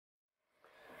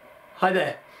Hi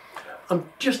there. I'm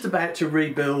just about to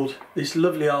rebuild this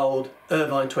lovely old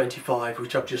Aeroplane 25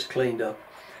 which I've just cleaned up.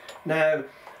 Now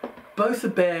both the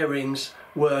bearings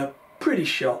were pretty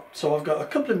shot, so I've got a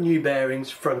couple of new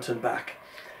bearings front and back.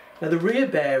 Now the rear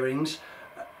bearings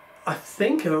I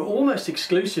think are almost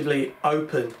exclusively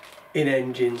open in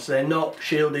engines. They're not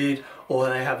shielded or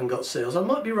they haven't got seals. I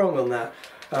might be wrong on that,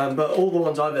 but all the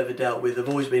ones I've ever dealt with have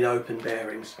always been open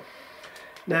bearings.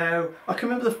 Now I can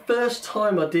remember the first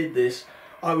time I did this,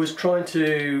 I was trying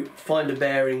to find a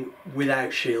bearing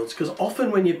without shields, because often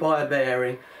when you buy a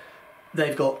bearing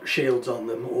they've got shields on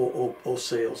them or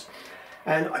seals,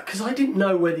 and because I didn't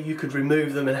know whether you could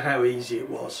remove them and how easy it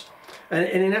was, and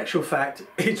in actual fact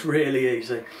it's really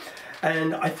easy.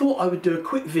 And I thought I would do a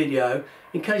quick video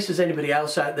in case there's anybody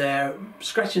else out there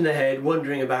scratching their head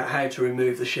wondering about how to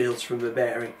remove the shields from the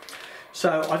bearing.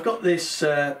 So I've got this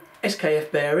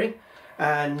SKF bearing,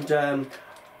 and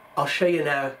I'll show you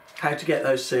now how to get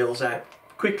those seals out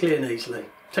quickly and easily.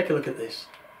 Take a look at this.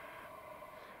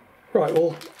 Right,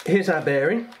 well here's our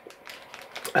bearing,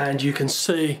 and you can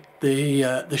see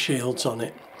the shields on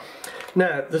it.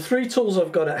 Now the three tools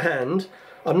I've got at hand,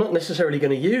 I'm not necessarily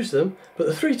going to use them, but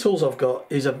the three tools I've got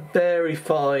is a very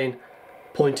fine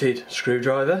pointed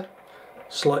screwdriver,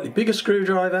 slightly bigger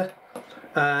screwdriver,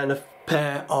 and a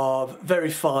pair of very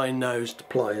fine nosed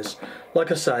pliers.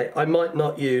 Like I say, I might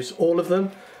not use all of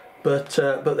them, but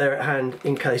they're at hand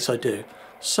in case I do.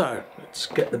 So let's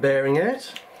get the bearing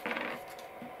out.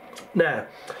 Now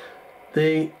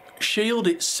the shield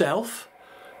itself,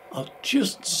 I'll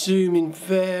just zoom in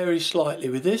very slightly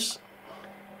with this.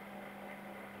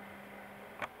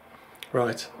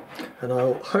 Right, and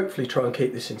I'll hopefully try and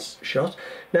keep this in shot.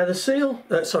 Now the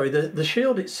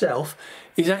shield itself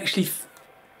is actually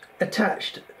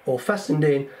attached or fastened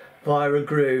in via a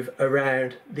groove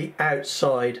around the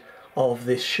outside of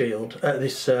this shield,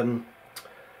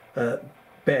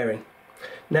 bearing.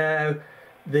 Now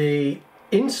the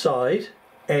inside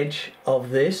edge of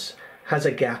this has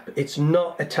a gap. It's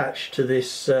not attached to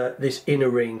this this inner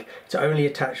ring. It's only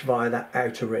attached via that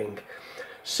outer ring.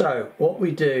 So what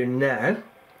we do now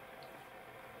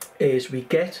is we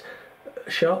get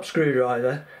a sharp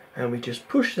screwdriver and we just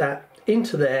push that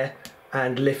into there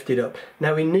and lift it up.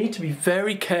 Now we need to be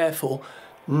very careful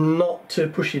not to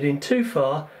push it in too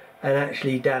far and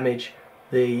actually damage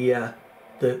the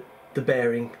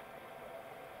bearing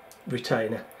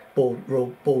retainer, ball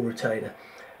retainer.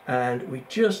 And we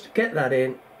just get that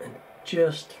in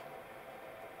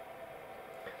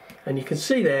and you can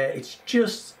see there it's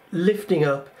just lifting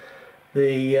up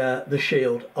the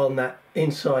shield on that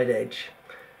inside edge,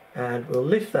 and we'll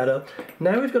lift that up.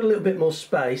 Now we've got a little bit more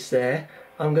space there.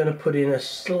 I'm going to put in a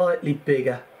slightly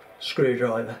bigger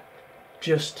screwdriver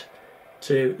just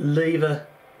to lever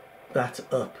that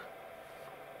up.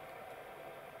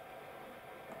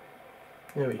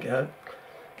 There we go.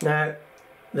 Now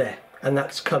there, and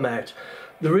that's come out.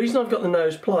 The reason I've got the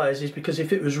nose pliers is because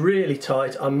if it was really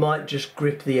tight I might just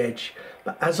grip the edge,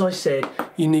 but as I said,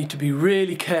 you need to be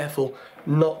really careful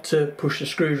not to push the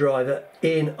screwdriver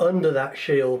in under that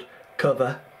shield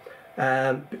cover,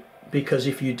 because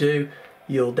if you do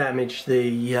you'll damage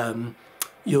the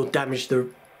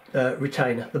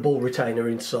retainer, the ball retainer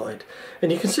inside.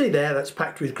 And you can see there that's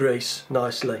packed with grease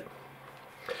nicely.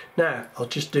 Now I'll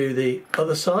just do the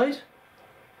other side.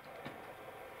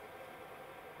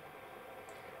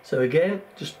 So again,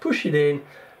 just push it in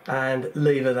and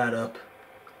lever that up.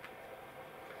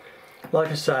 Like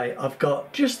I say, I've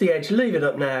got just the edge levered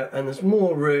up now, and there's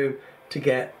more room to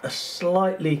get a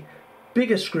slightly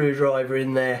bigger screwdriver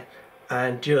in there,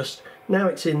 and just, now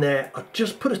it's in there, I'll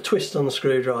just put a twist on the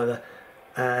screwdriver,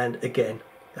 and again,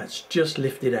 that's just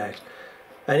lifted out.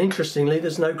 And interestingly,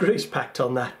 there's no grease packed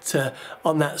on that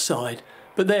side.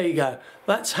 But there you go.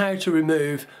 That's how to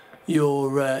remove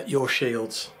your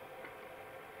shields.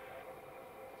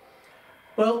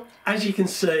 Well, as you can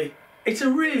see, it's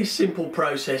a really simple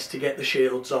process to get the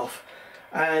shields off,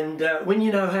 and when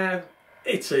you know how,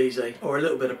 it's easy, or a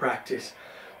little bit of practice.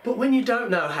 But when you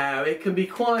don't know how, it can be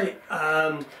quite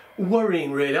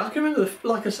worrying really. I can remember,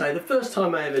 like I say, the first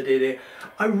time I ever did it,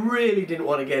 I really didn't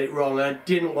want to get it wrong. I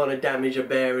didn't want to damage a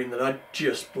bearing that I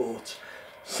just bought.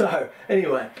 So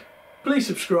anyway, please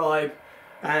subscribe,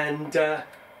 and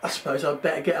I suppose I'd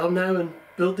better get on now and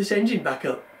build this engine back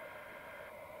up.